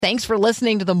Thanks for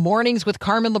listening to the Mornings with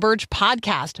Carmen LaBerge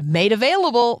podcast, made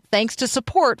available thanks to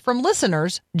support from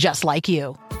listeners just like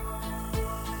you.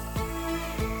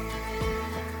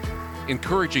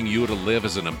 Encouraging you to live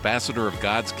as an ambassador of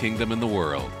God's kingdom in the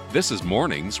world. This is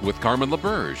Mornings with Carmen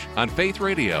LaBerge on Faith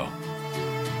Radio.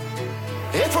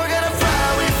 If we're gonna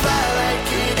fly, we fly like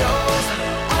eagles,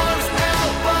 arms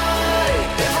out wide.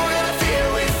 If we're gonna fear,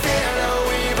 we fear no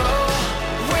evil.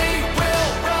 We will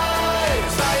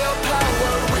rise. By your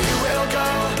power, we will go.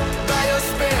 By your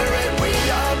spirit, we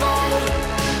are bold.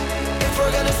 If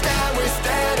we're gonna stand, we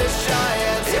stand as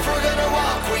giants. If we're gonna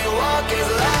walk, we walk as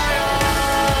lions.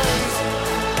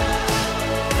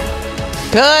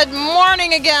 Good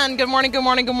morning again. Good morning, good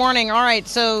morning, good morning. All right,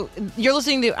 so you're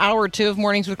listening to Hour 2 of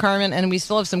Mornings with Carmen, and we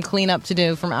still have some cleanup to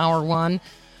do from Hour 1.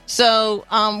 So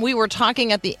we were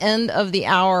talking at the end of the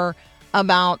hour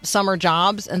about summer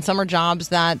jobs and summer jobs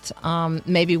that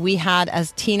maybe we had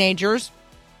as teenagers.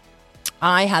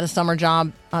 I had a summer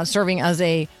job serving as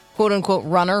a quote-unquote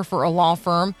runner for a law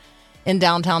firm in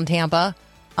downtown Tampa.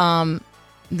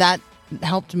 That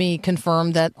helped me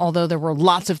confirm that although there were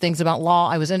lots of things about law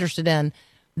I was interested in,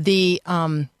 the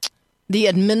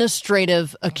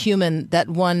administrative acumen that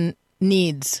one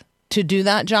needs to do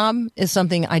that job is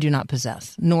something I do not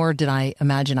possess, nor did I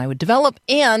imagine I would develop.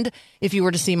 And if you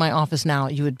were to see my office now,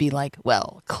 you would be like,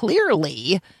 well,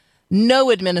 clearly no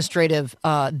administrative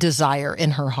desire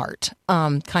in her heart.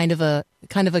 Kind of a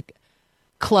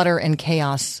clutter and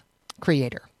chaos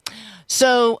creator.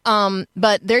 So,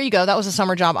 but there you go. That was a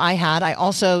summer job I had. I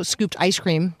also scooped ice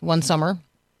cream one summer.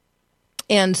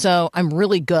 And so I'm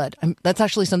really good. That's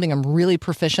actually something I'm really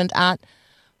proficient at.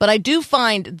 But I do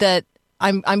find that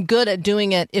I'm good at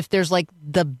doing it if there's like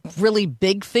the really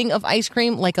big thing of ice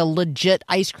cream, like a legit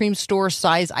ice cream store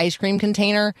size ice cream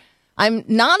container. I'm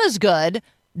not as good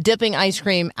dipping ice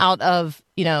cream out of,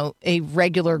 a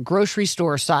regular grocery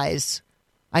store size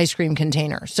ice cream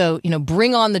container. So,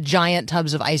 bring on the giant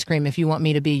tubs of ice cream if you want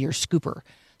me to be your scooper.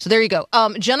 So there you go.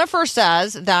 Jennifer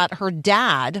says that her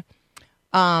dad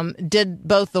did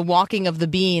both the walking of the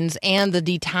beans and the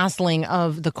detasseling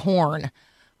of the corn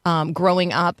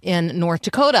growing up in North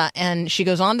Dakota. And she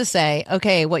goes on to say,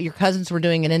 okay, what your cousins were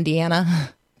doing in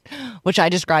Indiana, which I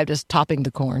described as topping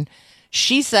the corn.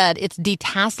 She said it's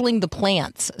detasseling the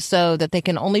plants so that they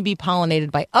can only be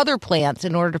pollinated by other plants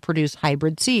in order to produce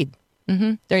hybrid seed.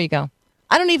 There you go.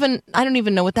 I don't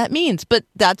even know what that means, but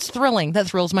that's thrilling. That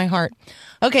thrills my heart.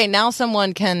 Okay, now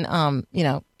someone can,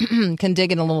 can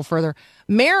dig in a little further.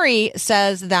 Mary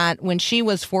says that when she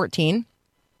was 14,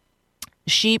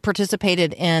 she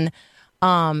participated in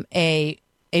a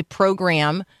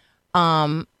program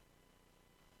that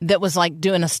was like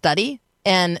doing a study.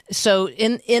 And so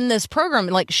in this program,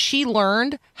 like she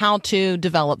learned how to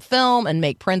develop film and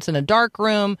make prints in a dark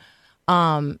room,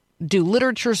 do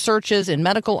literature searches in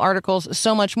medical articles,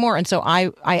 so much more. And so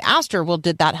I asked her, well,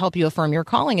 did that help you affirm your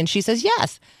calling? And she says,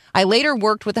 yes. I later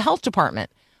worked with the health department.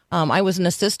 I was an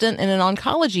assistant in an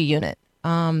oncology unit.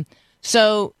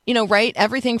 So, right,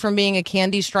 everything from being a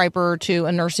candy striper to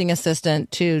a nursing assistant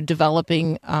to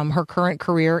developing her current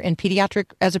career in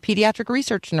as a pediatric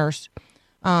research nurse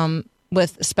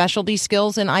with specialty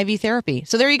skills in IV therapy.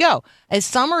 So there you go. A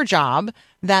summer job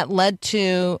that led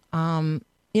to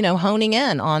honing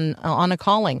in on a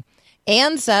calling.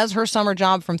 Anne says her summer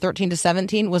job from 13 to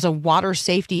 17 was a water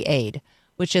safety aide,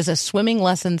 which is a swimming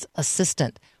lessons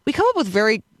assistant. We come up with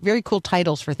very, very cool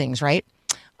titles for things, right?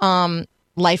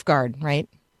 Lifeguard, right?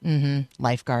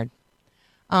 Lifeguard.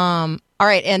 All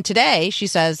right. And today she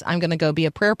says, I'm going to go be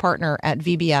a prayer partner at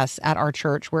VBS at our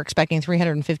church. We're expecting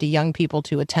 350 young people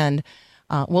to attend.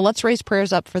 Well, let's raise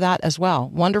prayers up for that as well.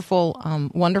 Wonderful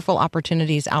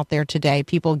opportunities out there today.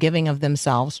 People giving of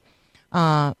themselves.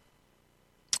 On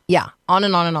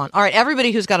and on and on. All right,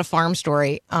 everybody who's got a farm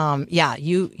story.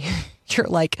 You're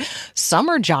like,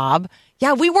 summer job.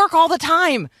 Yeah, we work all the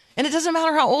time, and it doesn't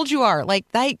matter how old you are.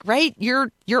 Right?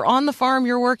 You're on the farm.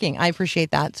 You're working. I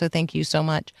appreciate that. So thank you so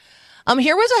much.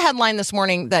 Here was a headline this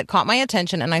morning that caught my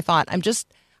attention, and I thought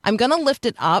I'm going to lift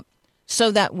it up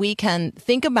so that we can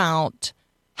think about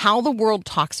how the world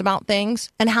talks about things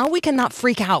and how we can not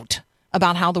freak out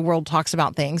about how the world talks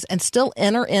about things and still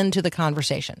enter into the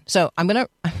conversation. So I'm going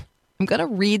to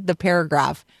read the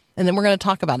paragraph and then we're going to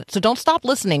talk about it. So don't stop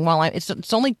listening while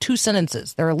it's only 2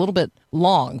 sentences. They're a little bit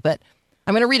long, but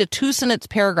I'm going to read a 2-sentence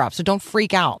paragraph. So don't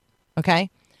freak out.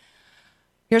 Okay.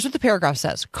 Here's what the paragraph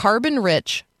says.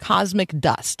 Carbon-rich cosmic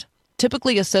dust,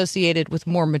 typically associated with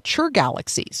more mature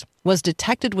galaxies, was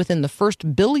detected within the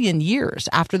first billion years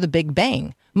after the Big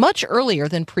Bang, much earlier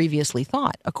than previously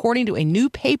thought, according to a new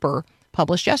paper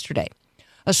published yesterday.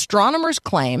 Astronomers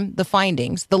claim the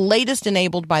findings, the latest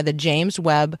enabled by the James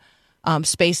Webb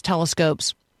Space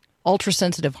Telescope's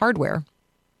ultra-sensitive hardware,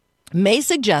 may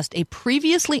suggest a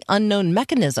previously unknown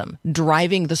mechanism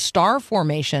driving the star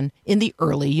formation in the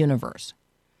early universe.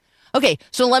 Okay,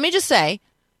 so let me just say,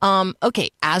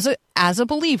 as a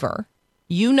believer,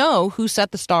 you know who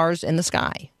set the stars in the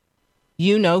sky.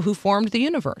 You know who formed the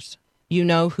universe. You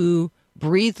know who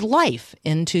breathed life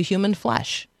into human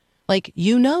flesh. Like,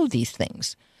 you know these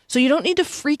things. So you don't need to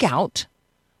freak out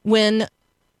when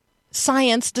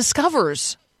science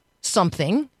discovers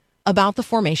something about the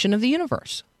formation of the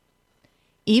universe.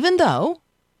 Even though,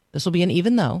 this will be an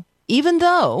even though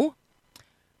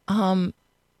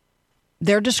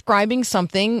they're describing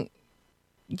something,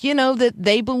 that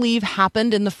they believe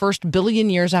happened in the first billion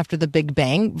years after the Big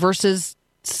Bang versus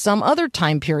some other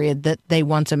time period that they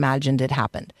once imagined it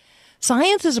happened.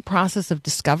 Science is a process of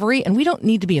discovery, and we don't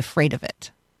need to be afraid of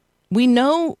it. We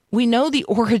know the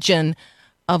origin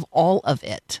of all of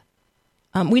it.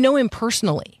 We know him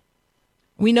personally.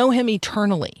 We know him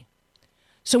eternally.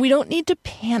 So we don't need to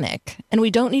panic, and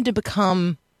we don't need to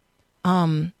become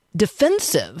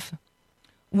defensive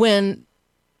when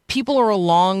people are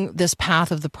along this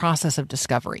path of the process of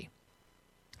discovery.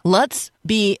 Let's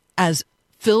be as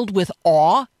filled with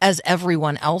awe as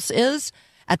everyone else is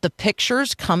at the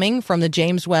pictures coming from the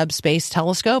James Webb Space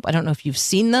Telescope. I don't know if you've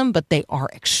seen them, but they are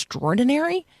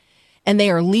extraordinary, and they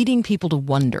are leading people to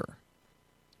wonder.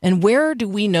 And where do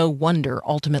we know wonder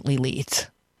ultimately leads?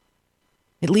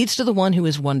 It leads to the one who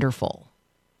is wonderful.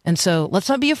 And so let's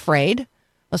not be afraid.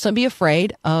 Let's not be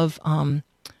afraid of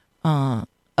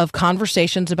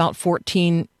conversations about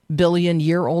 14 billion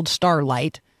year old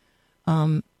starlight.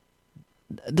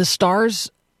 The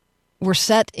stars were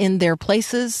set in their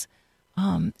places,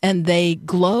 and they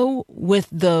glow with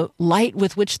the light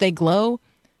with which they glow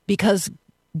because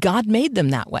God made them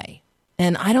that way.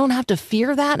 And I don't have to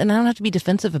fear that, and I don't have to be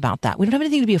defensive about that. We don't have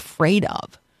anything to be afraid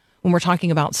of when we're talking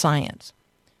about science.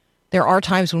 There are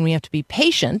times when we have to be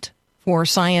patient for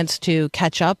science to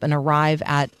catch up and arrive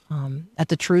at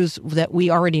the truths that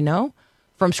we already know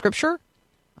from Scripture.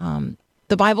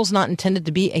 The Bible's not intended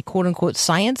to be a quote-unquote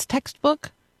science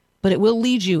textbook, but it will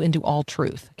lead you into all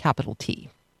truth, capital T.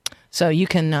 So you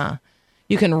can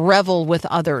revel with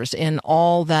others in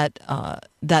all that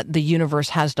the universe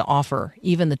has to offer,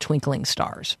 even the twinkling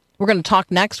stars. We're going to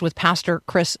talk next with Pastor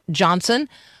Chris Johnson.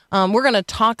 We're going to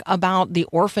talk about the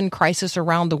orphan crisis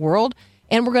around the world,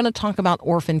 and we're going to talk about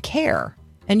orphan care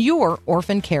and your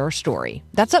orphan care story.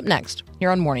 That's up next here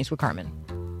on Mornings with Carmen.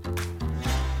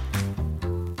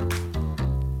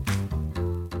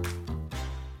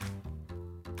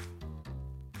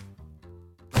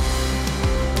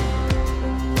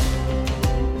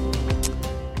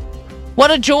 What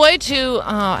a joy to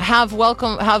have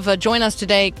join us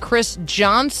today, Chris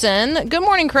Johnson. Good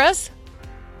morning, Chris.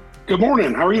 Good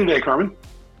morning. How are you today, Carmen?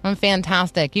 I'm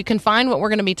fantastic. You can find what we're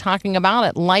going to be talking about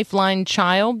at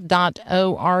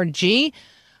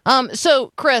lifelinechild.org.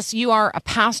 So, Chris, you are a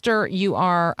pastor, you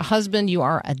are a husband, you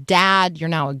are a dad, you're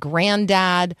now a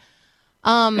granddad.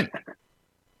 Maybe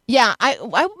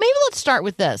let's start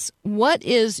with this. What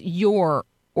is your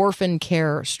orphan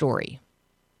care story?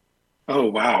 Oh,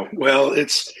 wow. Well,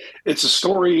 it's a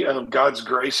story of God's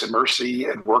grace and mercy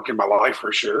and work in my life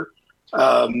for sure.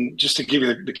 Just to give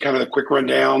you the kind of the quick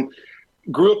rundown,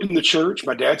 grew up in the church.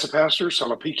 My dad's a pastor, so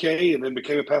I'm a PK, and then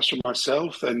became a pastor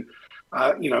myself. And,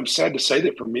 I'm sad to say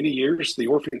that for many years, the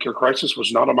orphan care crisis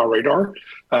was not on my radar.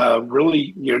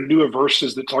 Really, knew of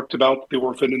verses that talked about the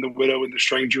orphan and the widow and the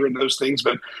stranger and those things,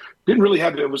 but didn't really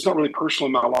have it. It was not really personal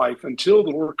in my life until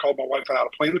the Lord called my wife and I to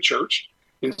plant a church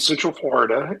in Central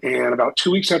Florida. And about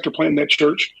 2 weeks after planting that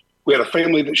church, we had a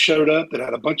family that showed up that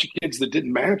had a bunch of kids that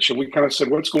didn't match. And we kind of said,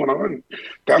 what's going on?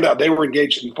 Found out they were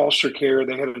engaged in foster care.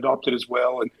 They had adopted as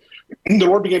well. And the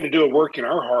Lord began to do a work in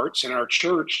our hearts and our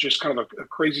church, just kind of a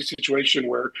crazy situation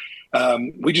where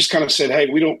we just kind of said, hey,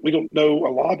 we don't know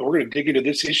a lot, but we're going to dig into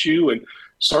this issue, and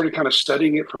started kind of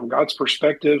studying it from God's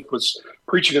perspective, was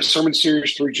preaching a sermon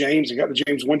series through James and got to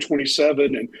James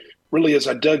 1:27. And really, as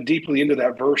I dug deeply into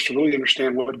that verse to really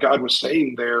understand what God was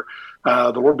saying there,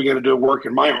 the Lord began to do a work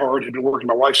in my heart, had been working in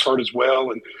my wife's heart as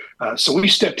well. And so we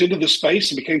stepped into this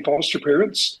space and became foster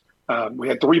parents. We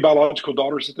had 3 biological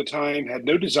daughters at the time, had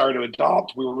no desire to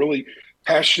adopt. We were really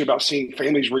passionate about seeing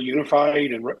families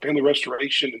reunified and family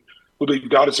restoration. And we believe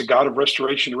God is a God of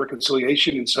restoration and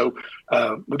reconciliation. And so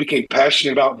we became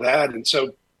passionate about that. And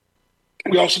so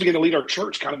we also began to lead our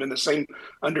church kind of in the same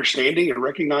understanding and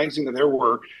recognizing that there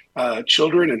were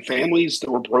children and families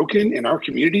that were broken in our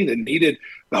community that needed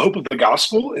the hope of the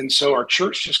gospel. And so our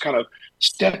church just kind of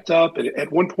stepped up. And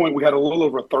at one point, we had a little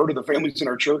over a third of the families in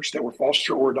our church that were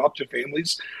foster or adoptive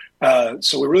families.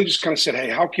 So we really just kind of said, hey,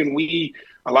 how can we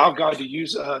allow God to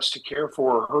use us to care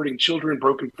for hurting children,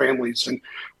 broken families? And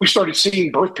we started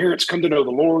seeing birth parents come to know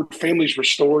the Lord, families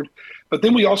restored. But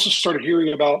then we also started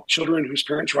hearing about children whose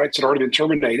parents' rights had already been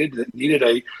terminated that needed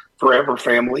a forever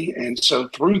family. And so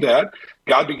through that,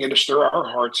 God began to stir our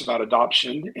hearts about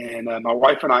adoption. And my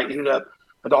wife and I ended up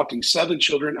adopting 7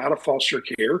 children out of foster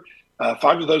care.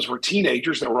 5 of those were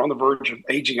teenagers that were on the verge of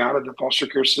aging out of the foster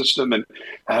care system.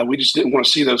 And we just didn't want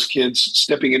to see those kids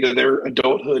stepping into their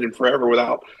adulthood and forever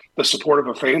without the support of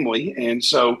a family. And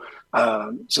so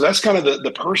that's kind of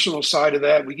the personal side of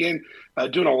that. We began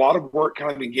doing a lot of work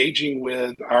kind of engaging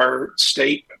with our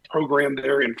state program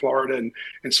there in Florida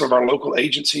and some of our local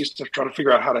agencies to try to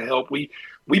figure out how to help.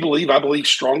 I believe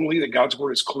strongly that God's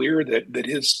word is clear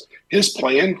that his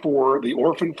plan for the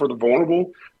orphan, for the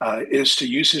vulnerable, is to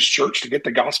use his church to get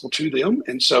the gospel to them.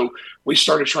 And so we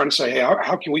started trying to say, hey,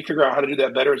 how can we figure out how to do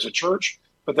that better as a church?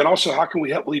 But then also, how can we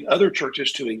help lead other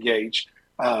churches to engage?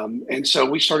 And so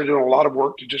we started doing a lot of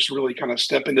work to just really kind of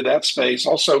step into that space.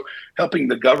 Also helping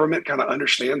the government kind of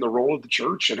understand the role of the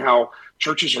church and how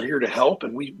churches are here to help.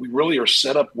 And we really are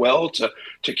set up well to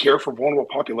care for vulnerable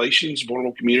populations,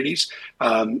 vulnerable communities.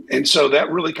 And so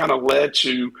that really kind of led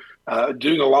to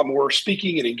doing a lot more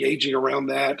speaking and engaging around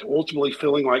that, ultimately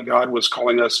feeling like God was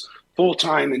calling us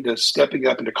full-time into stepping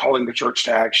up into calling the church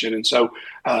to action. And so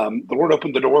the Lord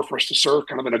opened the door for us to serve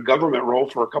kind of in a government role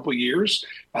for a couple of years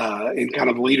in kind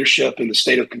of leadership in the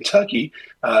state of Kentucky,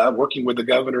 working with the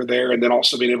governor there, and then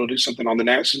also being able to do some things on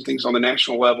the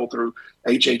national level through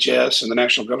HHS and the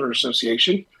National Governors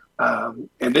Association. And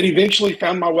then eventually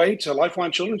found my way to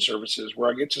Lifeline Children's Services,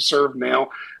 where I get to serve now,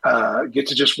 get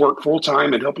to just work full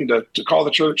time and helping to call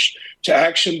the church to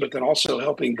action, but then also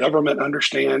helping government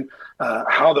understand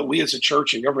how that we as a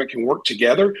church and government can work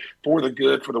together for the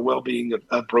good, for the well-being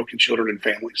of broken children and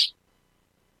families.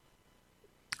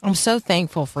 I'm so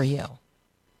thankful for you.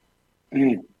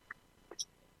 Mm.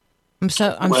 I'm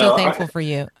so thankful for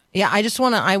you. Yeah, I just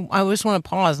want to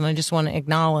pause and I just want to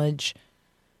acknowledge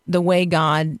the way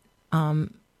God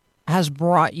has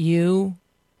brought you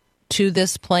to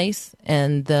this place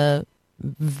and the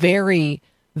very,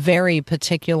 very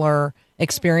particular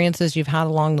experiences you've had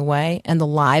along the way and the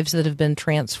lives that have been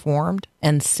transformed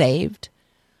and saved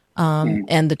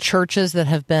and the churches that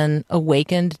have been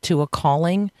awakened to a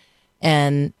calling.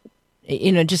 And,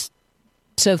 just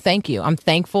so thank you. I'm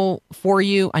thankful for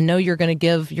you. I know you're going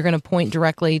to point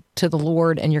directly to the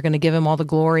Lord and you're going to give him all the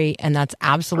glory. And that's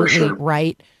absolutely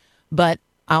right. But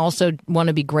I also want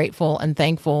to be grateful and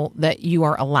thankful that you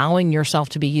are allowing yourself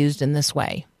to be used in this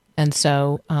way. And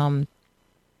so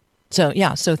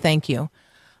thank you.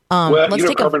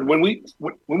 Carmen, when we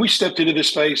stepped into this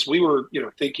space, we were,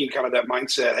 thinking kind of that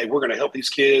mindset, hey, we're going to help these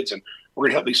kids and we're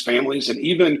going to help these families. And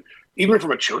even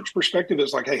from a church perspective,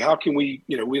 it's like, hey, how can we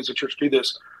as a church do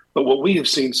this? But what we have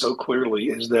seen so clearly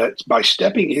is that by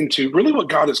stepping into really what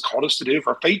God has called us to do, if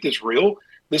our faith is real,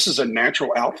 this is a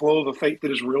natural outflow of a faith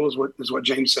that is real, is what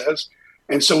James says.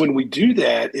 And so when we do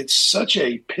that, it's such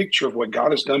a picture of what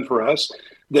God has done for us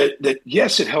that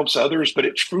yes, it helps others, but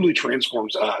it truly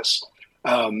transforms us.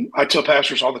 I tell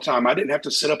pastors all the time, I didn't have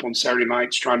to sit up on Saturday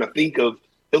nights trying to think of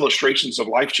illustrations of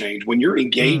life change. When you're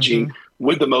engaging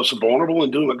with the most vulnerable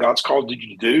and doing what God's called you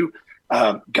to do,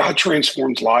 God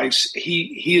transforms lives.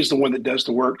 He is the one that does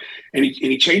the work, and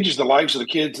he changes the lives of the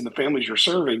kids and the families you're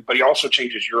serving, but he also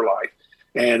changes your life.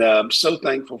 And I'm so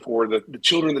thankful for the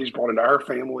children that he's brought into our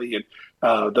family and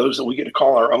those that we get to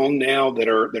call our own now that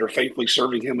are faithfully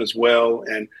serving him as well.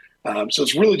 And so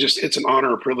it's really it's an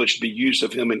honor and privilege to be used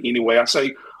of him in any way. I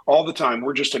say all the time,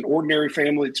 we're just an ordinary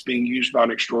family that's being used by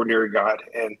an extraordinary God.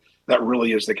 And that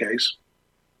really is the case.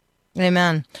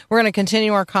 Amen. We're going to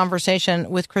continue our conversation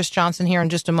with Chris Johnson here in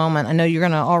just a moment. I know you're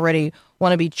going to already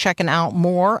want to be checking out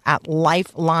more at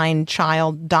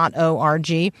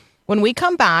lifelinechild.org. When we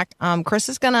come back, Chris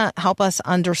is going to help us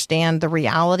understand the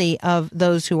reality of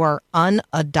those who are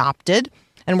unadopted,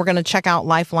 and we're going to check out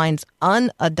Lifeline's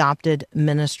unadopted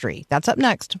ministry. That's up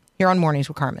next here on Mornings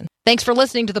with Carmen. Thanks for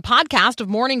listening to the podcast of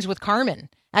Mornings with Carmen.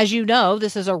 As you know,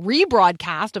 this is a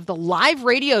rebroadcast of the live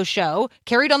radio show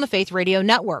carried on the Faith Radio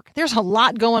Network. There's a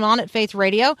lot going on at Faith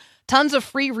Radio, tons of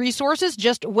free resources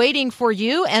just waiting for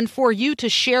you and for you to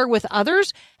share with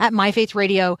others at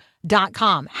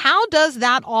myfaithradio.com. How does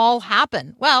that all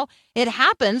happen? Well, it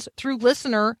happens through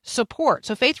listener support.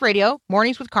 So Faith Radio,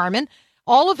 Mornings with Carmen,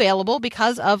 all available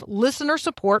because of listener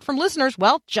support from listeners,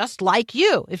 well, just like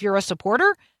you. If you're a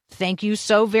supporter, thank you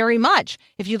so very much.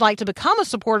 If you'd like to become a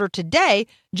supporter today,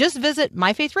 just visit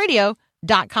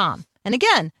myfaithradio.com. And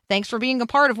again, thanks for being a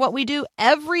part of what we do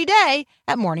every day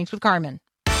at Mornings with Carmen.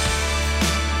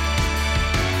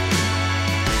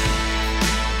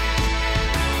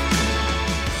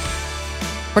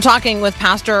 We're talking with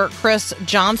Pastor Chris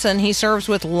Johnson. He serves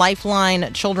with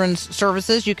Lifeline Children's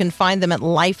Services. You can find them at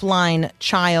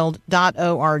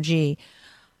lifelinechild.org.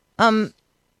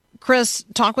 Chris,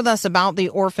 talk with us about the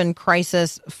orphan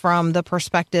crisis from the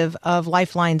perspective of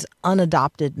Lifeline's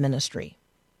unadopted ministry.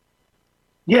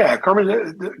 Yeah,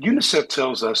 Carmen, the UNICEF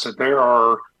tells us that there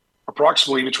are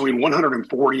approximately between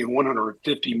 140 and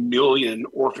 150 million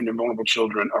orphaned and vulnerable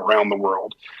children around the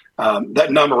world.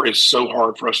 That number is so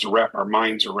hard for us to wrap our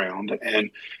minds around. And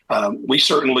we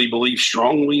certainly believe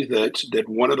strongly that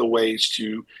one of the ways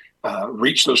to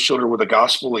reach those children with the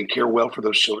gospel and care well for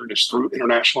those children is through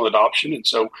international adoption. And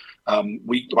so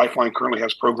Lifeline currently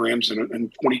has programs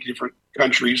in 20 different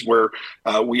countries where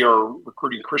we are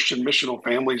recruiting Christian missional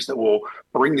families that will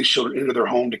bring these children into their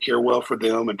home to care well for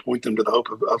them and point them to the hope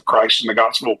of Christ and the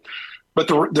gospel. But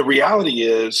the reality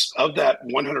is, of that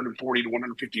 140 to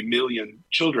 150 million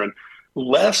children,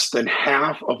 less than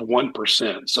half of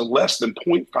 1%, so less than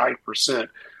 0.5%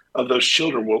 of those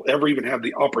children will ever even have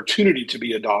the opportunity to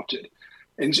be adopted.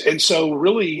 And so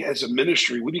really, as a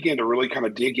ministry, we began to really kind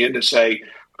of dig in to say,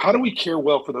 how do we care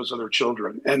well for those other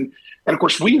children? And of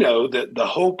course, we know that the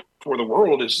hope for the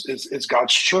world is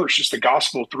God's church, it's the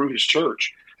gospel through his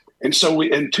church. And so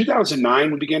in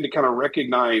 2009, we began to kind of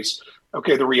recognize,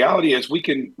 okay, the reality is we're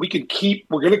going to keep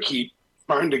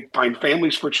trying to find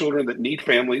families for children that need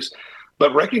families,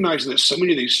 but recognizing that so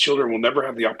many of these children will never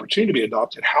have the opportunity to be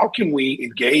adopted. How can we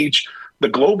engage the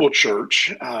global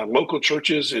church, local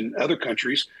churches in other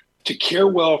countries, to care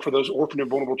well for those orphan and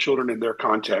vulnerable children in their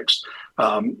context?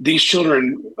 These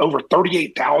children, over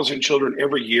 38,000 children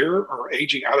every year are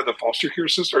aging out of the foster care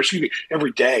system, or excuse me,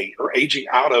 every day are aging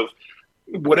out of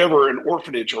whatever, an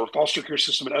orphanage or a foster care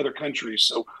system in other countries.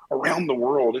 So around the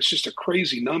world, it's just a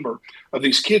crazy number of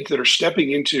these kids that are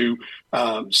stepping into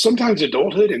sometimes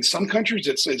adulthood. In some countries,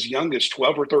 it's as young as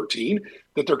 12 or 13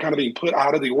 that they're kind of being put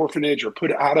out of the orphanage or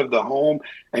put out of the home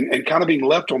and kind of being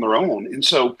left on their own. And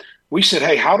so we said,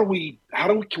 hey, can we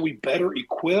better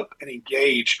equip and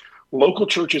engage local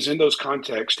churches in those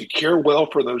contexts to care well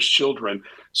for those children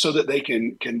so that they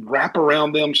can wrap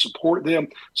around them, support them.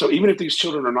 So even if these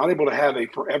children are not able to have a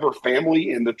forever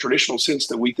family in the traditional sense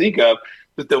that we think of,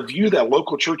 that they'll view that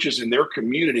local churches in their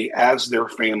community as their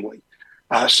family.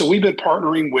 So we've been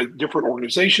partnering with different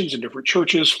organizations and different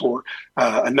churches for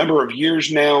a number of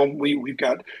years now. We've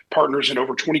got partners in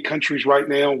over 20 countries right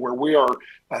now where we are,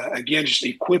 again, just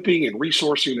equipping and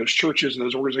resourcing those churches and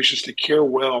those organizations to care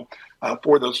well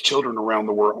for those children around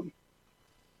the world.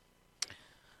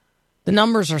 The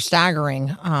numbers are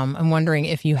staggering. I'm wondering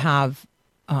if you have,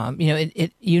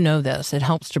 this. It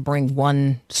helps to bring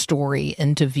one story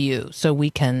into view so we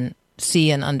can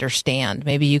see and understand.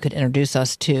 Maybe you could introduce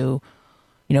us to,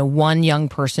 one young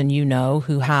person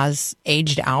who has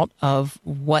aged out of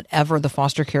whatever the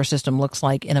foster care system looks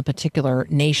like in a particular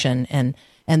nation, and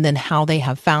then how they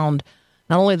have found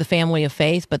not only the family of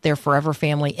faith, but their forever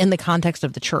family in the context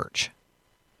of the church.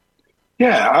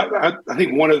 Yeah, I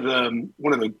think one of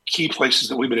the key places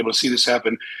that we've been able to see this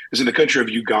happen is in the country of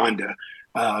Uganda.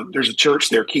 There's a church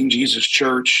there, King Jesus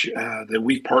Church, that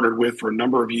we've partnered with for a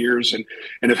number of years and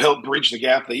have helped bridge the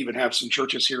gap. They even have some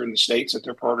churches here in the States that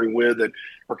they're partnering with that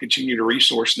are continuing to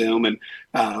resource them. And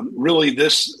really,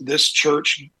 this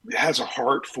church has a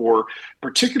heart for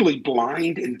particularly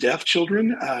blind and deaf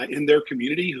children in their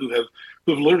community who have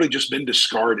literally just been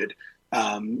discarded.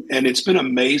 And it's been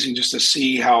amazing just to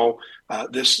see how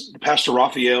this Pastor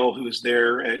Raphael, who is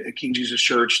there at King Jesus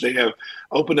Church, they have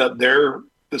opened up their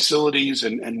facilities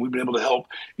and we've been able to help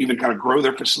even kind of grow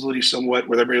their facilities somewhat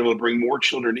where they've been able to bring more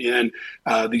children in,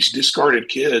 these discarded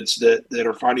kids that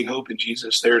are finding hope in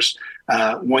Jesus. There's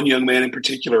one young man in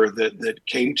particular that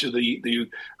came to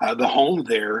the home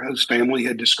there. His family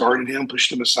had discarded him,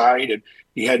 pushed him aside, and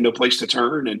he had no place to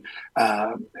turn. And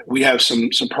we have some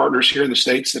partners here in the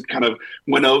States that kind of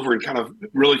went over and kind of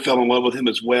really fell in love with him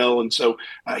as well. And so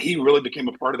he really became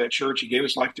a part of that church. He gave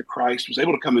his life to Christ, was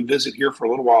able to come and visit here for a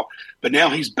little while. But now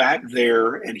he's back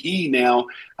there, and he now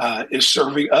is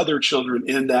serving other children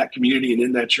in that community and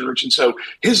in that church. And so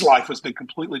his life has been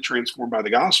completely transformed by the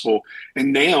gospel.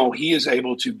 And now he is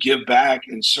able to give back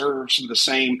and serve some of the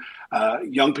same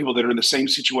young people that are in the same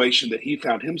situation that he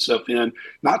found himself in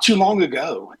not too long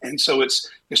ago. And so it's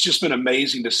just been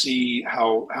amazing to see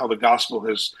how the gospel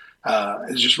has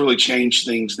just really changed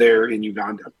things there in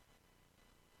Uganda.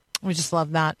 We just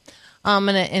love that. I'm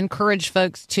going to encourage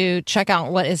folks to check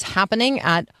out what is happening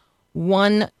at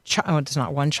it's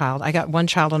not one child. I got one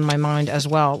child on my mind as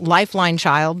well. Lifeline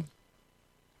Child.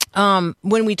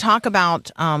 When we talk about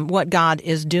what God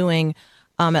is doing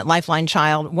at Lifeline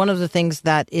Child, one of the things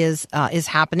that is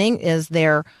happening is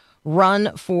their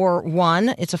Run for One.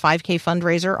 It's a 5K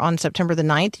fundraiser on September the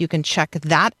 9th. You can check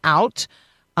that out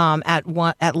at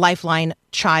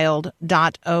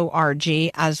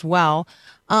lifelinechild.org as well.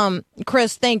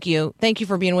 Chris, thank you. Thank you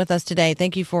for being with us today.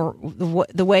 Thank you for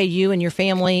the way you and your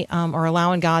family are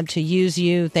allowing God to use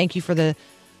you. Thank you for the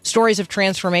stories of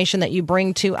transformation that you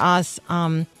bring to us.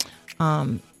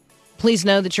 Please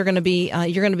know that you're going to be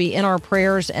in our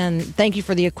prayers, and thank you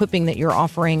for the equipping that you're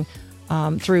offering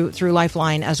through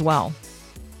Lifeline as well.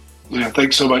 Yeah,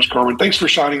 thanks so much, Carmen. Thanks for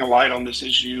shining a light on this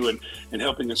issue and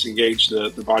helping us engage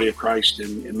the body of Christ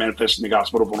in manifesting the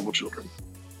gospel to vulnerable children.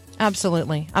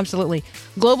 Absolutely. Absolutely.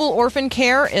 Global orphan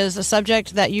care is a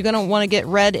subject that you're going to want to get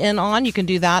read in on. You can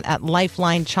do that at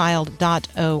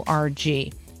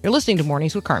lifelinechild.org. You're listening to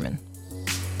Mornings with Carmen.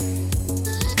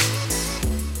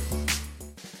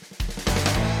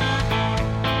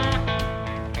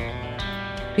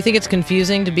 You think it's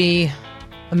confusing to be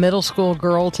a middle school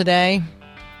girl today?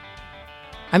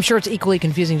 I'm sure it's equally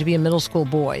confusing to be a middle school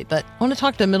boy, but I want to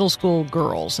talk to middle school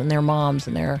girls and their moms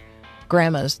and their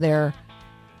grandmas, their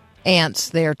aunts,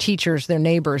 their teachers, their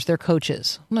neighbors, their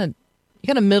coaches. You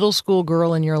got a middle school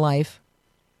girl in your life.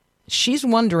 She's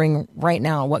wondering right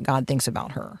now what God thinks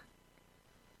about her.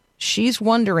 She's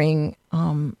wondering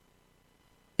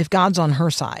if God's on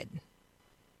her side,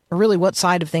 or really what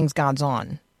side of things God's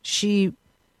on. She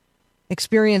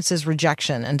experiences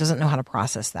rejection and doesn't know how to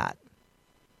process that.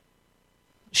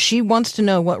 She wants to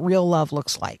know what real love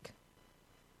looks like.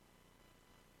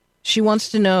 She wants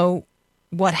to know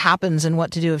what happens and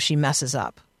what to do if she messes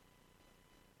up.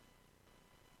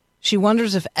 She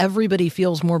wonders if everybody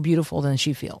feels more beautiful than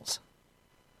she feels.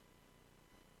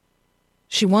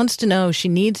 She wants to know, she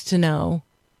needs to know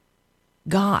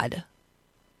God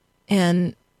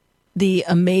and the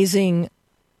amazing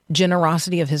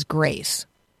generosity of his grace.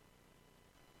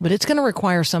 But it's going to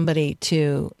require somebody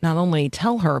to not only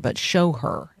tell her, but show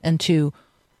her and to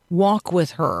walk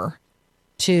with her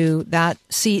to that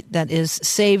seat that is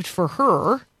saved for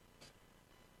her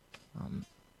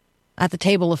at the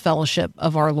table of fellowship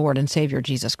of our Lord and Savior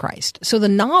Jesus Christ. So the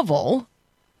novel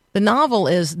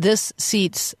is This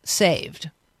Seat's Saved.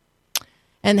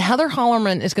 And Heather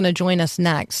Holleman is going to join us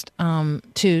next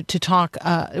to talk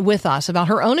with us about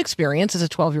her own experience as a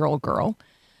 12-year-old girl,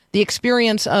 the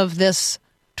experience of this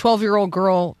 12-year-old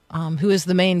girl who is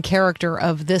the main character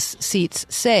of This Seat's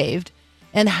Saved,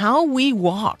 and how we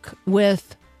walk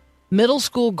with middle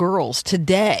school girls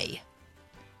today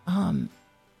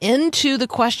into the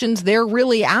questions they're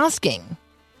really asking,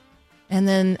 and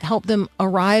then help them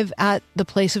arrive at the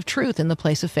place of truth and the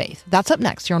place of faith. That's up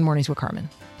next here on Mornings with Carmen.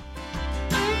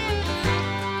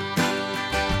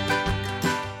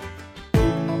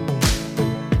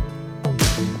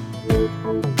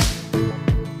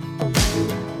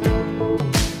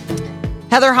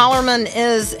 Heather Holleman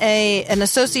is an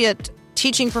associate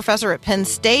teaching professor at Penn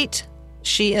State.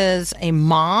 She is a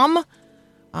mom.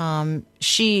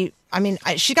 She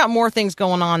got more things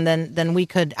going on than we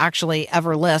could actually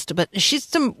ever list, but she's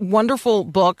some wonderful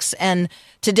books. And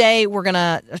today we're going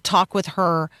to talk with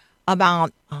her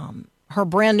about her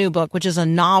brand new book, which is a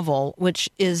novel, which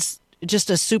is just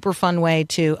a super fun way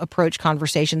to approach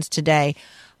conversations today.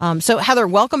 So Heather,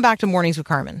 welcome back to Mornings with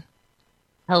Carmen.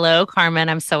 Hello, Carmen.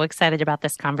 I'm so excited about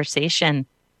this conversation.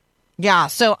 Yeah.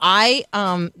 So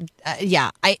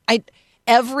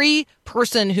every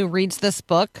person who reads this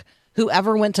book,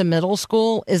 whoever went to middle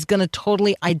school, is going to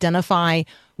totally identify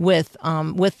with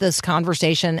this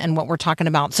conversation and what we're talking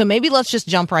about. So maybe let's just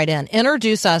jump right in.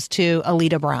 Introduce us to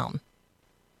Alita Brown.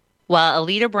 Well,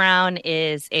 Alita Brown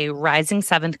is a rising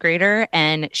seventh grader,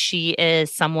 and she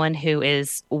is someone who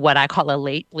is what I call a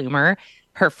late bloomer.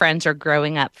 Her friends are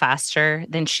growing up faster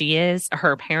than she is.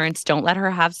 Her parents don't let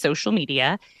her have social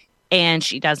media, and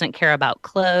she doesn't care about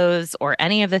clothes or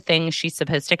any of the things she's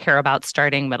supposed to care about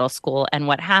starting middle school. And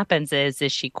what happens is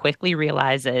she quickly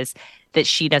realizes that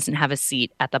she doesn't have a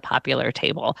seat at the popular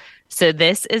table. So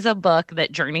this is a book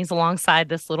that journeys alongside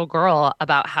this little girl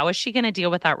about how is she going to deal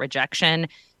with that rejection?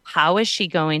 How is she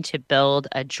going to build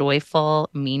a joyful,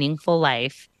 meaningful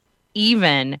life,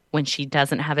 even when she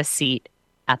doesn't have a seat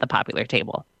at the popular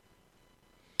table?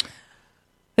 I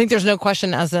think there's no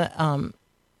question as an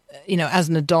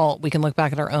adult, we can look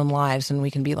back at our own lives and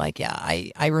we can be like, yeah,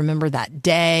 I remember that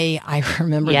day. I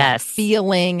remember that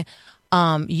feeling.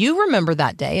 You remember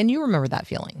that day and you remember that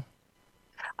feeling.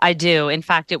 I do. In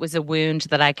fact, it was a wound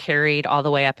that I carried all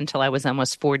the way up until I was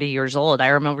almost 40 years old. I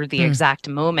remember the exact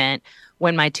moment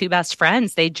when my two best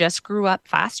friends, they just grew up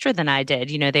faster than I did.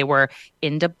 They were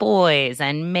into boys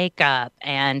and makeup,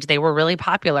 and they were really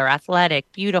popular,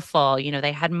 athletic, beautiful.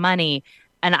 They had money.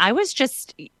 And I was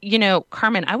just,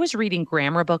 Carmen, I was reading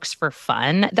grammar books for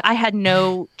fun. I had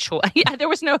no choice. There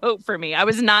was no hope for me. I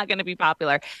was not going to be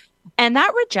popular. And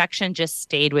that rejection just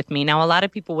stayed with me. Now, a lot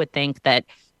of people would think that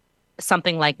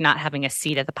something like not having a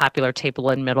seat at the popular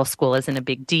table in middle school isn't a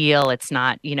big deal. It's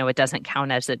not, it doesn't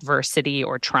count as adversity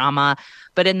or trauma.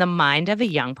 But in the mind of a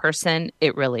young person,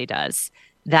 it really does.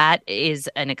 That is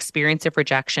an experience of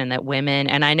rejection that women,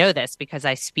 and I know this because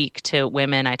I speak to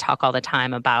women, I talk all the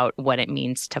time about what it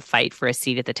means to fight for a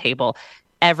seat at the table.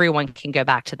 Everyone can go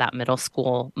back to that middle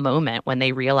school moment when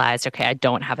they realized, okay, I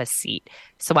don't have a seat.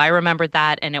 So I remembered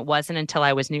that. And it wasn't until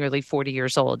I was nearly 40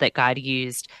 years old that God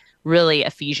used really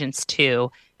Ephesians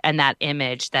 2 and that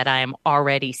image that I am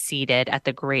already seated at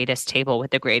the greatest table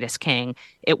with the greatest king.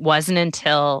 It wasn't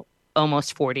until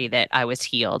almost 40 that I was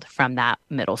healed from that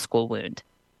middle school wound.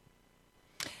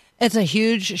 It's a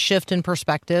huge shift in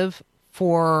perspective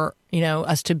for,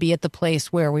 us to be at the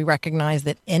place where we recognize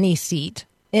that any seat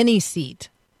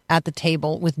at the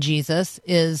table with Jesus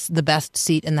is the best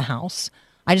seat in the house.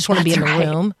 I just want to be in the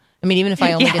room. I mean, even if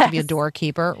I only get to be a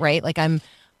doorkeeper, right? Like I'm,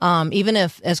 even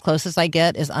if as close as I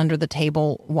get is under the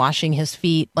table washing his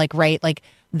feet,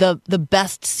 the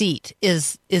best seat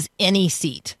is any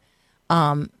seat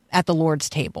at the Lord's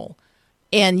table.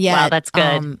 And yet, wow, that's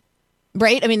good.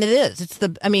 Right? I mean, it is. It's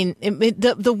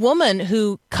the woman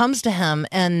who comes to him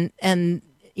and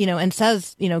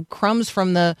says, crumbs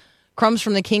from the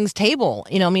king's table.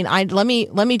 Let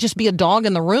me just be a dog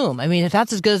in the room. I mean, if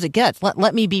that's as good as it gets,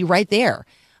 let me be right there.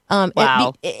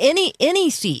 Wow. Any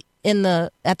seat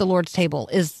at the Lord's table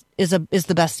is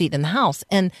the best seat in the house.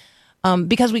 And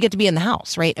because we get to be in the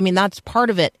house, right? I mean, that's part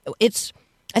of it.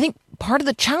 I think part of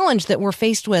the challenge that we're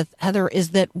faced with, Heather, is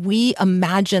that we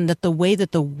imagine that the way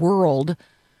that the world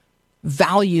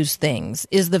values things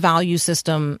is the value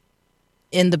system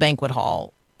in the banquet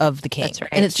hall of the king. That's right.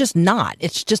 And it's just not.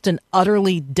 It's just an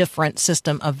utterly different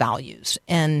system of values.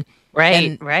 And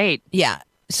right. Yeah.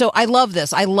 So I love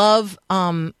this. I love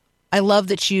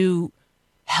that you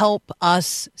help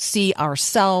us see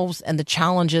ourselves and the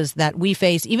challenges that we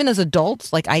face, even as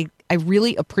adults. Like I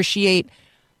really appreciate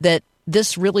that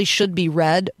this really should be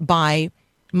read by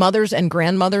mothers and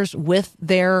grandmothers with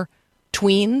their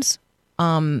tweens.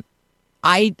 I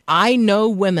know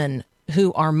women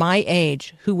who are my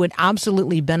age who would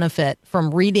absolutely benefit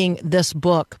from reading this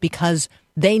book because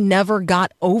they never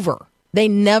got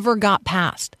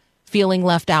past feeling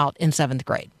left out in 7th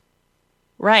grade.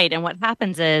 Right. And what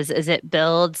happens is it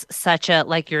builds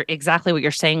you're exactly what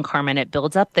you're saying, Carmen, it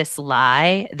builds up this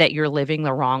lie that you're living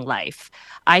the wrong life.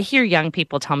 I hear young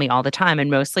people tell me all the time,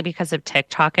 and mostly because of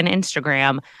TikTok and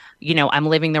Instagram, I'm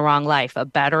living the wrong life. A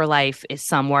better life is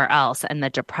somewhere else. And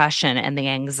the depression and the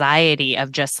anxiety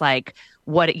of just I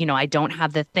don't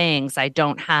have the things, I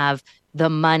don't have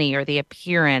the money or the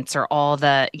appearance or all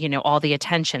the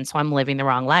attention. So I'm living the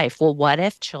wrong life. Well, what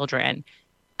if children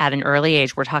at an early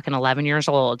age, we're talking 11 years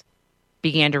old,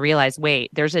 began to realize, wait,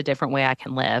 there's a different way I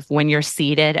can live. When you're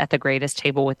seated at the greatest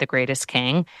table with the greatest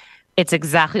king, it's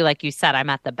exactly like you said, I'm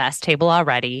at the best table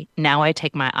already. Now I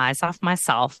take my eyes off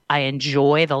myself. I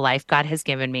enjoy the life God has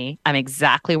given me. I'm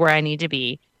exactly where I need to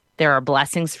be. There are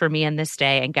blessings for me in this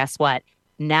day. And guess what?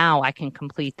 Now I can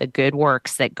complete the good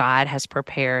works that God has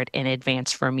prepared in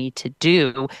advance for me to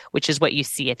do, which is what you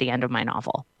see at the end of my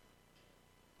novel.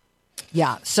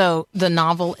 Yeah. So the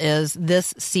novel is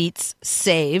This Seat's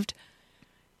Saved.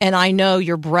 And I know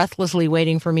you're breathlessly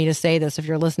waiting for me to say this if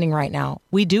you're listening right now.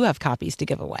 We do have copies to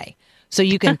give away. So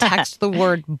you can text the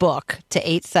word book to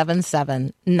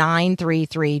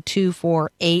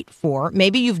 877-933-2484.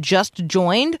 Maybe you've just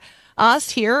joined us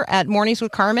here at Mornings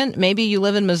with Carmen. Maybe you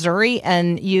live in Missouri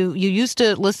and you used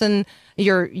to listen,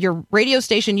 your radio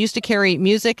station used to carry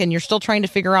music and you're still trying to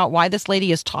figure out why this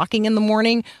lady is talking in the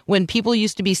morning when people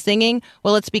used to be singing.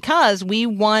 Well, it's because we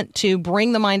want to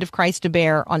bring the mind of Christ to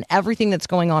bear on everything that's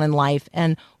going on in life.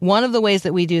 And one of the ways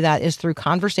that we do that is through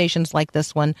conversations like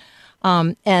this one.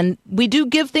 And we do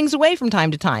give things away from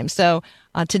time to time. So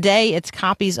today it's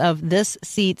copies of This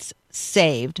Seat's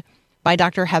Saved by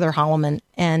Dr. Heather Holleman.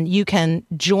 And you can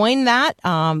join that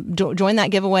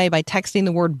giveaway by texting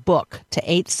the word book to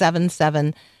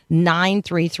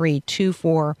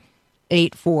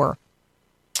 877-933-2484.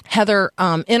 Heather,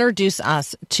 introduce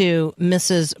us to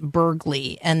Mrs.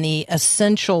 Burgley and the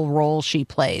essential role she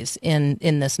plays in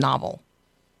this novel.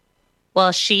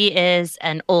 Well, she is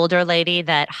an older lady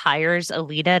that hires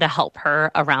Alita to help her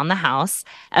around the house.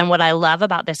 And what I love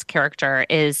about this character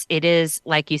is it is,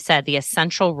 like you said, the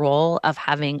essential role of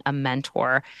having a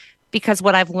mentor. Because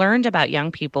what I've learned about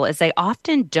young people is they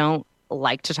often don't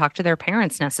like to talk to their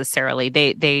parents necessarily.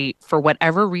 They for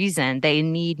whatever reason, they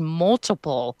need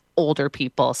multiple older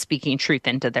people speaking truth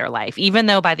into their life. Even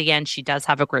though by the end she does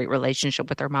have a great relationship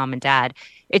with her mom and dad,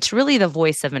 it's really the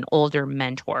voice of an older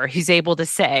mentor who's able to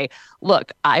say,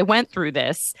 look, I went through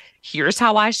this. Here's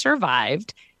how I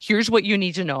survived. Here's what you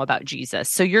need to know about Jesus.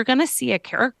 So you're going to see a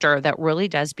character that really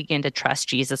does begin to trust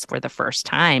Jesus for the first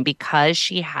time because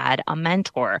she had a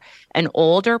mentor, an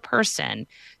older person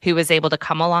who was able to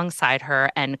come alongside her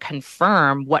and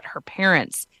confirm what her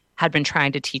parents had been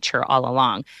trying to teach her all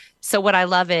along. So what I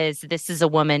love is this is a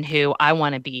woman who I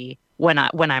want to be when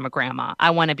I'm a grandma.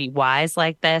 I want to be wise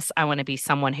like this. I want to be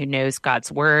someone who knows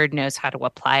God's word, knows how to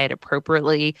apply it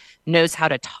appropriately, knows how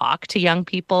to talk to young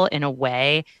people in a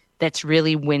way that's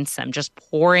really winsome, just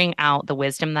pouring out the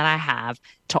wisdom that I have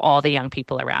to all the young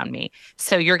people around me.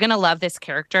 So you're going to love this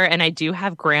character. And I do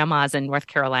have grandmas in North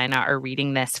Carolina are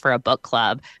reading this for a book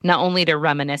club, not only to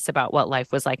reminisce about what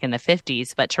life was like in the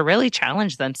 50s, but to really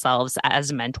challenge themselves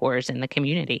as mentors in the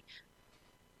community.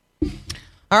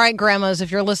 All right, grandmas,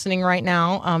 if you're listening right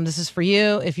now, this is for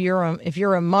you. If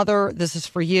you're a mother, this is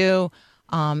for you.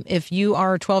 If you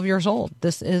are 12 years old,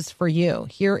 this is for you.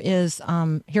 Here is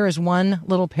one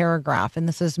little paragraph, and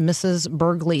this is Mrs.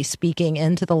 Burgley speaking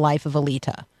into the life of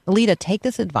Alita. Alita, take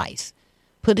this advice.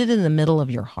 Put it in the middle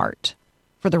of your heart.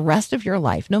 For the rest of your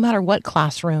life, no matter what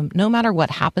classroom, no matter what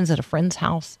happens at a friend's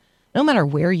house, no matter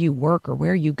where you work or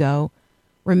where you go,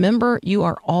 remember you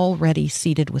are already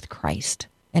seated with Christ,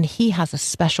 and he has a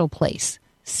special place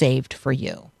saved for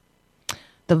you.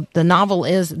 The novel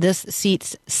is This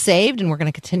Seat's Saved, and we're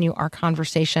going to continue our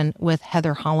conversation with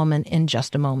Heather Holleman in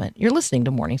just a moment. You're listening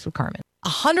to Mornings with Carmen.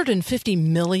 150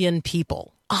 million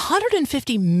people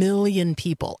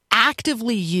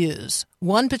actively use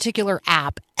one particular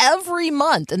app every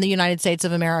month in the United States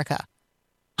of America.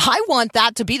 I want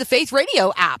that to be the Faith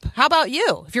Radio app. How about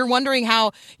you? If you're wondering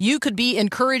how you could be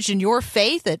encouraged in your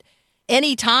faith at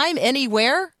any time,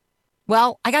 anywhere,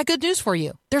 well, I got good news for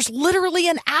you. There's literally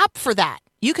an app for that.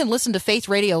 You can listen to Faith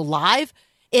Radio live,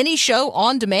 any show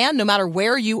on demand, no matter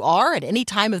where you are at any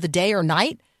time of the day or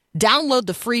night. Download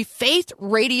the free Faith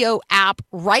Radio app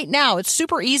right now. It's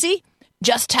super easy.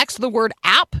 Just text the word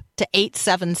app to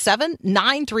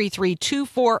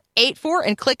 877-933-2484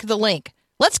 and click the link.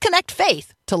 Let's connect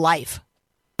faith to life.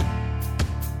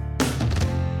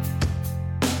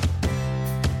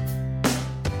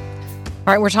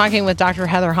 All right, we're talking with Dr.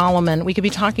 Heather Holleman. We could be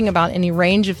talking about any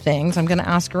range of things. I'm going to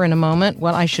ask her in a moment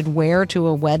what I should wear to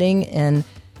a wedding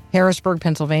Harrisburg,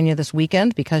 Pennsylvania this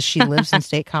weekend because she lives in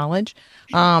State College.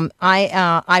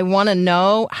 I want to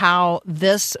know how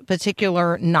this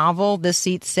particular novel, This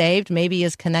Seat Saved, maybe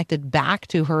is connected back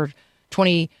to her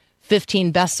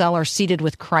 2015 bestseller, Seated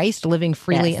with Christ, Living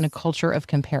Freely in a Culture of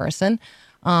Comparison.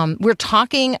 We're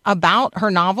talking about her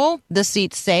novel, This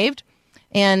Seat Saved,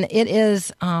 and it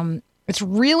is it's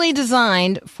really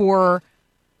designed for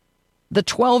the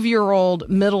 12-year-old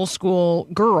middle school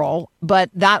girl, but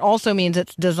that also means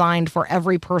it's designed for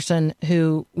every person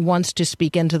who wants to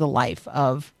speak into the life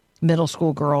of middle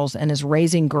school girls and is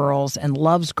raising girls and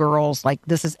loves girls like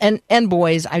this is, and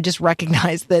boys. I just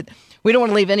recognize that we don't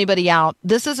want to leave anybody out.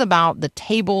 This is about the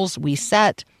tables we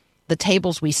set, the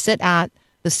tables we sit at,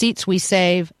 the seats we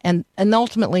save, and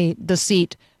ultimately the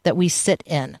seat that we sit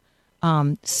in.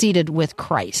 Seated with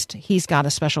Christ. He's got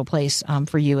a special place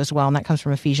for you as well, and that comes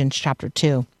from Ephesians chapter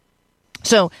 2.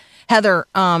 So, Heather,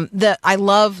 I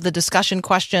love the discussion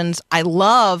questions. I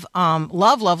love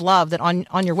that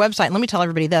on your website. And let me tell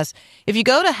everybody this. If you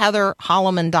go to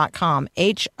heatherholleman.com,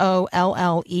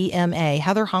 HOLLEMA,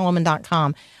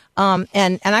 heatherholleman.com,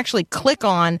 and actually click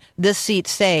on This Seat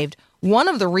Saved, one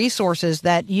of the resources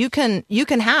that you can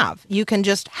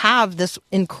just have this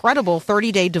incredible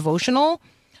 30-day devotional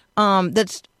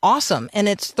that's awesome. And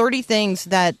it's 30 things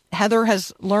that Heather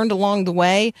has learned along the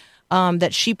way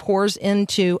that she pours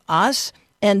into us.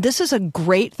 And this is a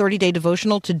great 30-day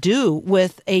devotional to do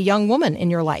with a young woman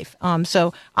in your life.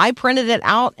 So I printed it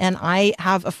out, and I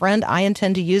have a friend I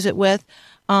intend to use it with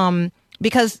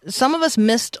because some of us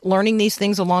missed learning these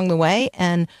things along the way.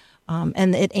 And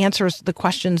it answers the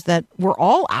questions that we're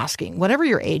all asking, whatever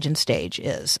your age and stage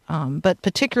is, but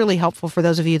particularly helpful for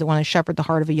those of you that want to shepherd the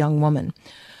heart of a young woman.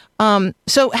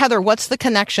 So Heather, what's the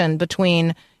connection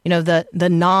between, the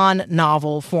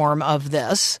non-novel form of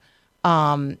this,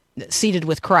 Seated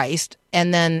with Christ,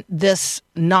 and then this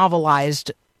novelized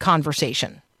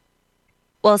conversation?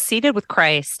 Well, Seated with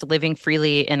Christ, Living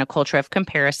Freely in a Culture of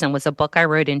Comparison was a book I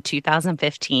wrote in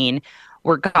 2015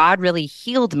 where God really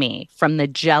healed me from the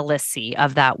jealousy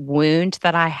of that wound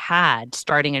that I had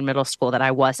starting in middle school that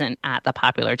I wasn't at the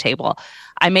popular table.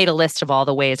 I made a list of all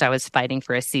the ways I was fighting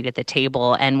for a seat at the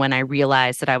table. And when I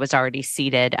realized that I was already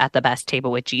seated at the best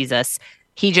table with Jesus,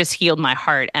 he just healed my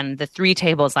heart. And the three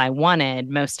tables I wanted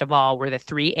most of all were the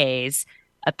three A's: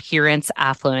 appearance,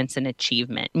 affluence, and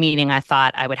achievement, meaning I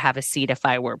thought I would have a seat if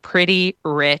I were pretty,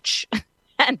 rich,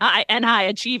 and high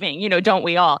achieving, don't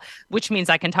we all? Which means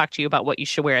I can talk to you about what you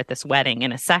should wear at this wedding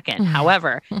in a second.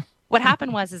 However, what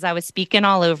happened was I was speaking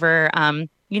all over,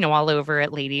 all over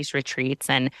at ladies' retreats,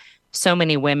 and so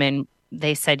many women,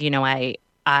 they said,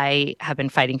 I have been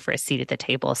fighting for a seat at the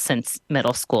table since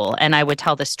middle school. And I would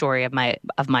tell the story of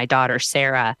my daughter,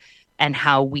 Sarah, and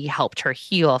how we helped her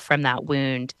heal from that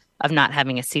wound of not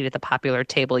having a seat at the popular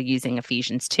table using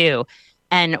Ephesians 2.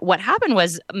 And what happened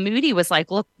was Moody was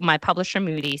like, look, my publisher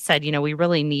Moody said, we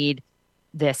really need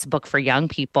this book for young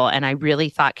people. And I really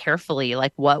thought carefully,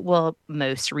 like, what will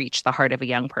most reach the heart of a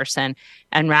young person?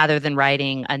 And rather than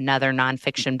writing another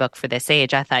nonfiction book for this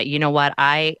age, I thought, you know what?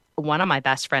 One of my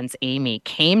best friends, Amy,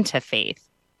 came to faith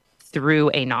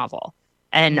through a novel.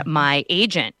 And my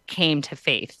agent came to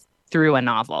faith through a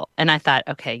novel. And I thought,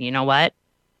 okay, you know what?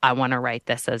 I want to write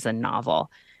this as a novel.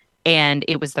 And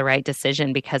it was the right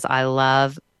decision because I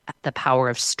love the power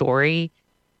of story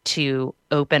to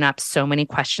open up so many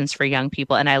questions for young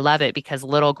people. And I love it because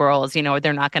little girls,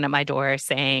 they're knocking at my door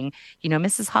saying,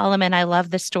 Mrs. Holleman, I love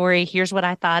the story. Here's what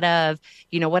I thought of.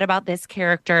 What about this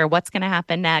character? What's going to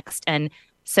happen next? And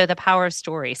so the power of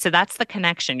story. So that's the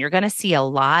connection. You're going to see a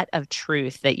lot of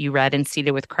truth that you read in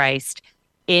Seated with Christ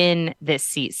in this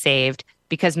Seat Saved,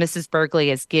 because Mrs. Burgley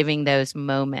is giving those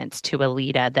moments to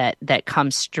Alita that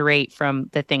come straight from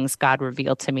the things God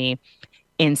revealed to me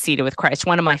in Seated with Christ.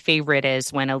 One of my favorite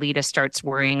is when Alita starts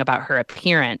worrying about her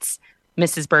appearance.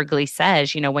 Mrs. Burgley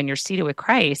says, when you're seated with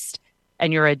Christ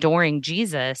and you're adoring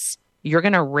Jesus, you're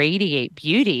going to radiate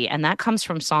beauty. And that comes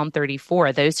from Psalm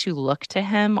 34. Those who look to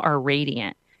him are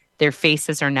radiant. Their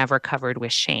faces are never covered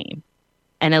with shame.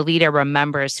 And Alita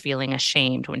remembers feeling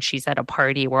ashamed when she's at a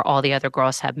party where all the other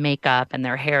girls have makeup and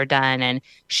their hair done, and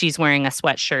she's wearing a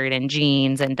sweatshirt and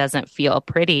jeans and doesn't feel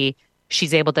pretty.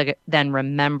 She's able to then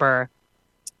remember,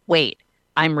 wait,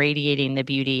 I'm radiating the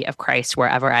beauty of Christ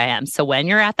wherever I am. So when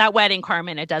you're at that wedding,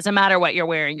 Carmen, it doesn't matter what you're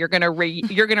wearing. You're gonna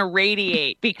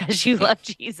radiate because you love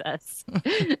Jesus.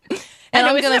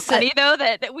 And isn't it funny though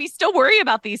that we still worry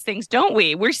about these things, don't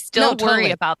we? We're still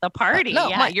worried about the party.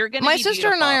 You're gonna. My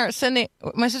sister and I are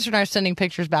sending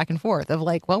pictures back and forth of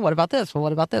like, well, what about this? Well,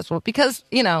 what about this? Well, because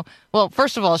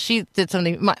first of all, she did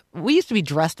something. We used to be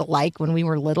dressed alike when we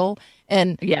were little,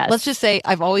 and let's just say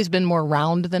I've always been more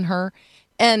round than her.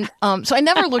 And so I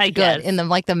never looked good in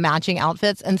the matching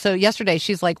outfits. And so yesterday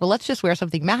she's like, well, let's just wear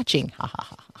something matching. Ha ha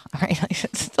ha. Right? Like,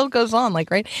 it still goes on,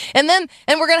 right? And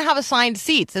we're going to have assigned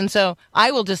seats. And so I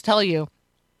will just tell you,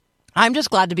 I'm just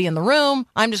glad to be in the room.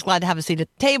 I'm just glad to have a seat at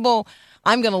the table.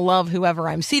 I'm going to love whoever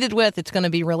I'm seated with. It's going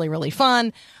to be really, really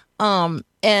fun. And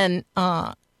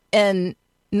not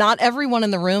everyone in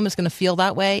the room is going to feel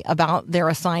that way about their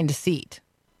assigned seat.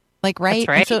 Right? That's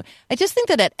right. And so I just think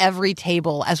that at every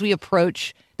table, as we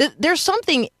approach, there's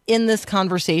something in this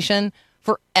conversation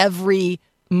for every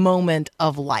moment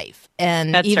of life.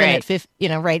 And That's even right. at 50,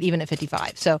 even at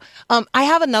 55. So I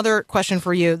have another question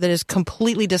for you that is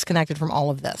completely disconnected from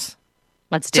all of this.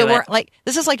 Let's do it. We're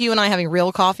this is like you and I having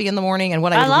real coffee in the morning, and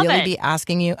what I would really be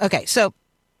asking you. Okay, so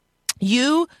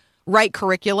you write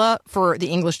curricula for the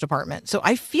English department. So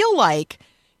I feel like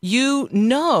you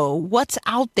know what's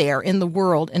out there in the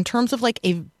world in terms of like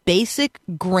a basic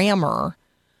grammar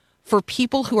for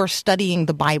people who are studying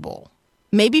the Bible,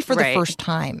 maybe for the first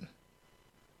time.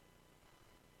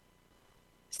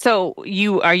 So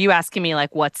are you asking me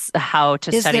like how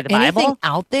to study the Bible? Is there anything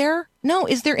out there? No,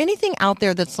 is there anything out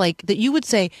there that's like that you would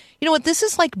say, you know what, this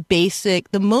is like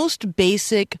the most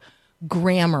basic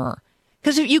grammar?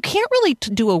 Because you can't really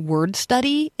do a word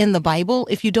study in the Bible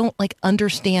if you don't like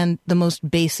understand the most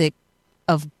basic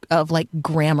of like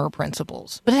grammar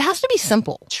principles. But it has to be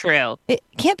simple. True. It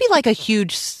can't be like a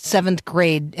huge 7th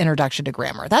grade introduction to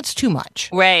grammar. That's too much.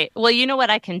 Right. Well, you know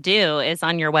what I can do is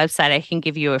on your website, I can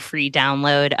give you a free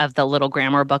download of the little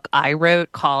grammar book I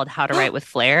wrote called How to Write with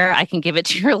Flair. I can give it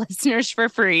to your listeners for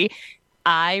free.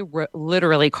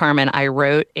 Literally, Carmen, I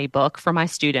wrote a book for my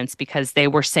students because they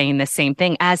were saying the same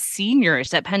thing. As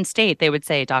seniors at Penn State, they would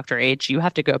say, Dr. H, you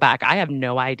have to go back. I have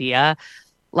no idea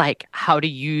like how to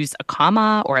use a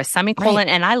comma or a semicolon. Right.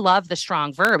 And I love the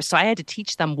strong verbs. So I had to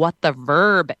teach them what the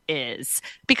verb is.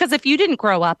 Because if you didn't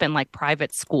grow up in like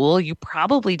private school, you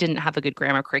probably didn't have a good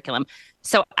grammar curriculum.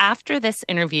 So after this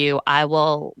interview, I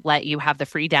will let you have the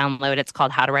free download. It's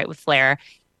called How to Write with Flair.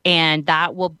 And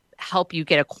that will help you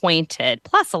get acquainted.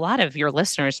 Plus, a lot of your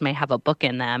listeners may have a book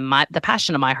in them. The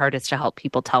passion of my heart is to help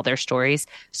people tell their stories.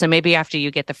 So maybe after you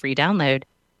get the free download,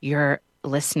 your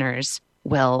listeners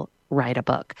will write a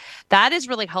book. That is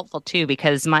really helpful too,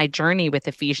 because my journey with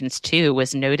Ephesians 2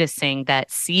 was noticing that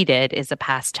seated is a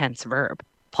past tense verb.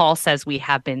 Paul says we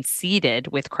have been seated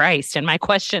with Christ. And my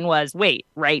question was, wait,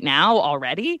 right now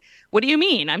already? What do you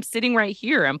mean? I'm sitting right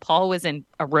here. And Paul was in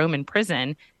a Roman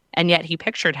prison, and yet he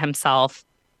pictured himself,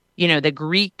 the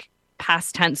Greek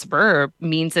past tense verb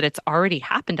means that it's already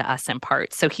happened to us in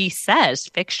part. So he says,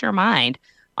 fix your mind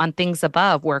on things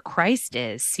above where Christ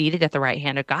is seated at the right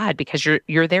hand of God, because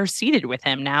you're there seated with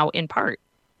him now in part.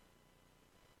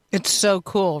 It's so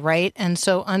cool, right? And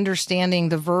so understanding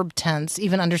the verb tense,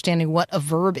 even understanding what a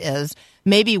verb is,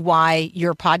 maybe why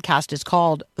your podcast is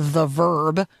called The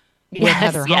Verb with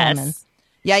Heather Holleman.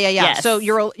 Yeah. Yes. So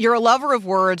you're a lover of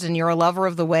words, and you're a lover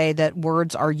of the way that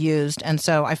words are used. And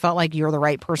so I felt like you're the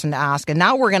right person to ask. And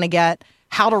now we're going to get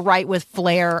How to Write with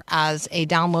Flair as a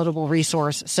downloadable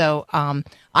resource. So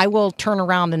I will turn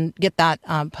around and get that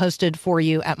posted for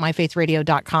you at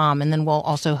myfaithradio.com. And then we'll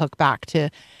also hook back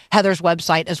to Heather's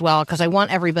website as well, because I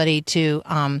want everybody to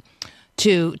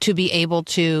be able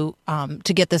to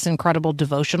get this incredible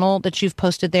devotional that you've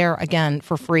posted there, again,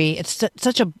 for free. That's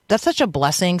such a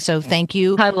blessing. So thank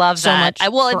you. I love so that. much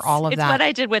for all of it's that. What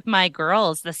I did with my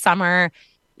girls the summer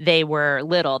they were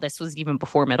little. This was even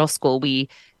before middle school. We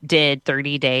did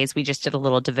 30 days. We just did a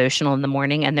little devotional in the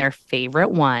morning, and their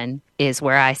favorite one is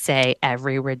where I say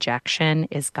every rejection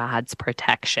is God's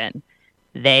protection.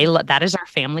 That is our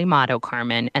family motto,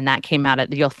 Carmen, and that came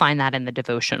out you'll find that in the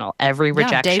devotional. Every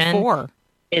rejection day 4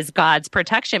 is God's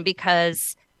protection,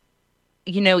 because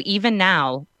even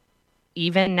now,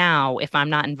 if I'm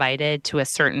not invited to a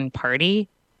certain party,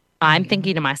 I'm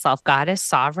thinking to myself, God is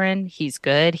sovereign. He's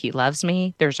good. He loves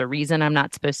me. There's a reason I'm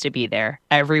not supposed to be there.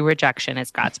 Every rejection is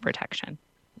God's protection.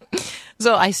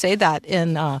 So I say that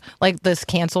in like this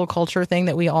cancel culture thing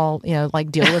that we all,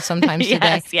 deal with sometimes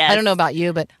today. Yes. I don't know about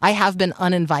you, but I have been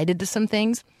uninvited to some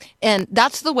things. And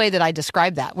that's the way that I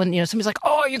describe that. When, somebody's like,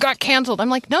 oh, you got canceled. I'm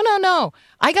like, no.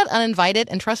 I got uninvited.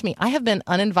 And trust me, I have been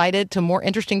uninvited to more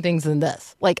interesting things than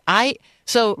this. Right.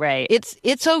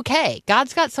 It's okay.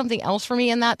 God's got something else for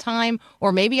me in that time.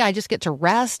 Or maybe I just get to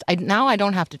rest. Now I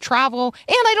don't have to travel,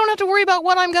 and I don't have to worry about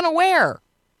what I'm going to wear.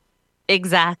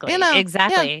 Exactly.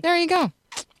 Exactly. Yeah, there you go.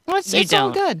 Well, it's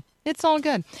all good. It's all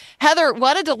good. Heather,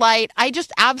 what a delight. I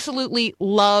just absolutely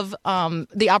love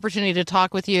the opportunity to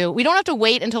talk with you. We don't have to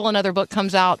wait until another book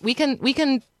comes out. We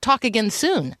can talk again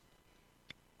soon.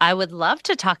 I would love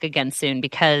to talk again soon,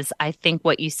 because I think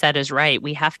what you said is right.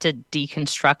 We have to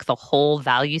deconstruct the whole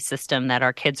value system that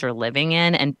our kids are living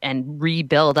in and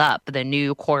rebuild up the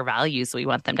new core values we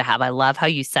want them to have. I love how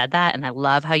you said that. And I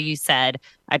love how you said,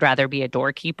 I'd rather be a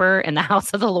doorkeeper in the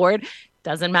house of the Lord.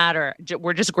 Doesn't matter.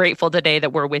 We're just grateful today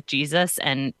that we're with Jesus.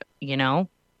 And, it's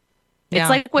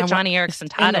like what Johnny Erickson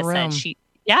Tada said.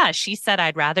 She said,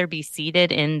 I'd rather be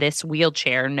seated in this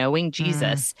wheelchair knowing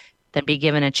Jesus than be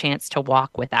given a chance to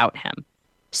walk without him.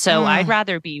 So I'd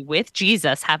rather be with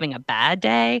Jesus having a bad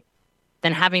day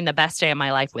than having the best day of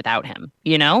my life without him,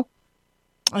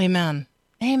 Amen.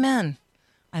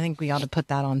 I think we ought to put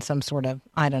that on some sort of,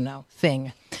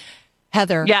 thing.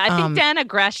 Heather. Yeah, I think Dana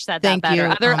Gresh said that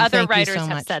better. Other writers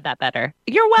have said that better.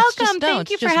 You're welcome. Thank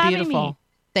you for having me.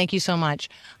 Thank you so much.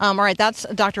 All right, that's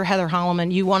Dr. Heather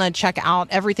Holleman. You want to check out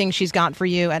everything she's got for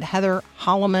you at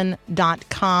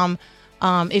heatherholleman.com.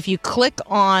 If you click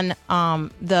on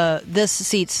the This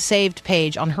Seat's Saved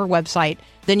page on her website,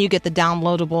 then you get the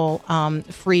downloadable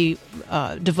free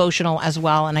devotional as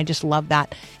well, and I just love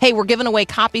that. Hey, we're giving away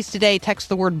copies today. Text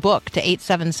the word book to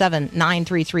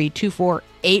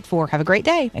 877-933-2484. Have a great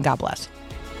day, and God bless.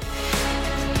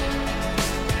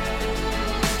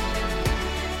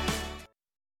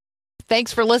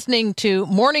 Thanks for listening to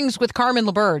Mornings with Carmen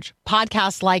LaBerge.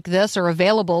 Podcasts like this are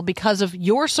available because of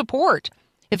your support.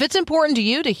 If it's important to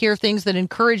you to hear things that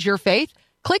encourage your faith,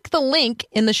 click the link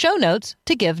in the show notes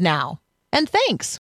to give now. And thanks.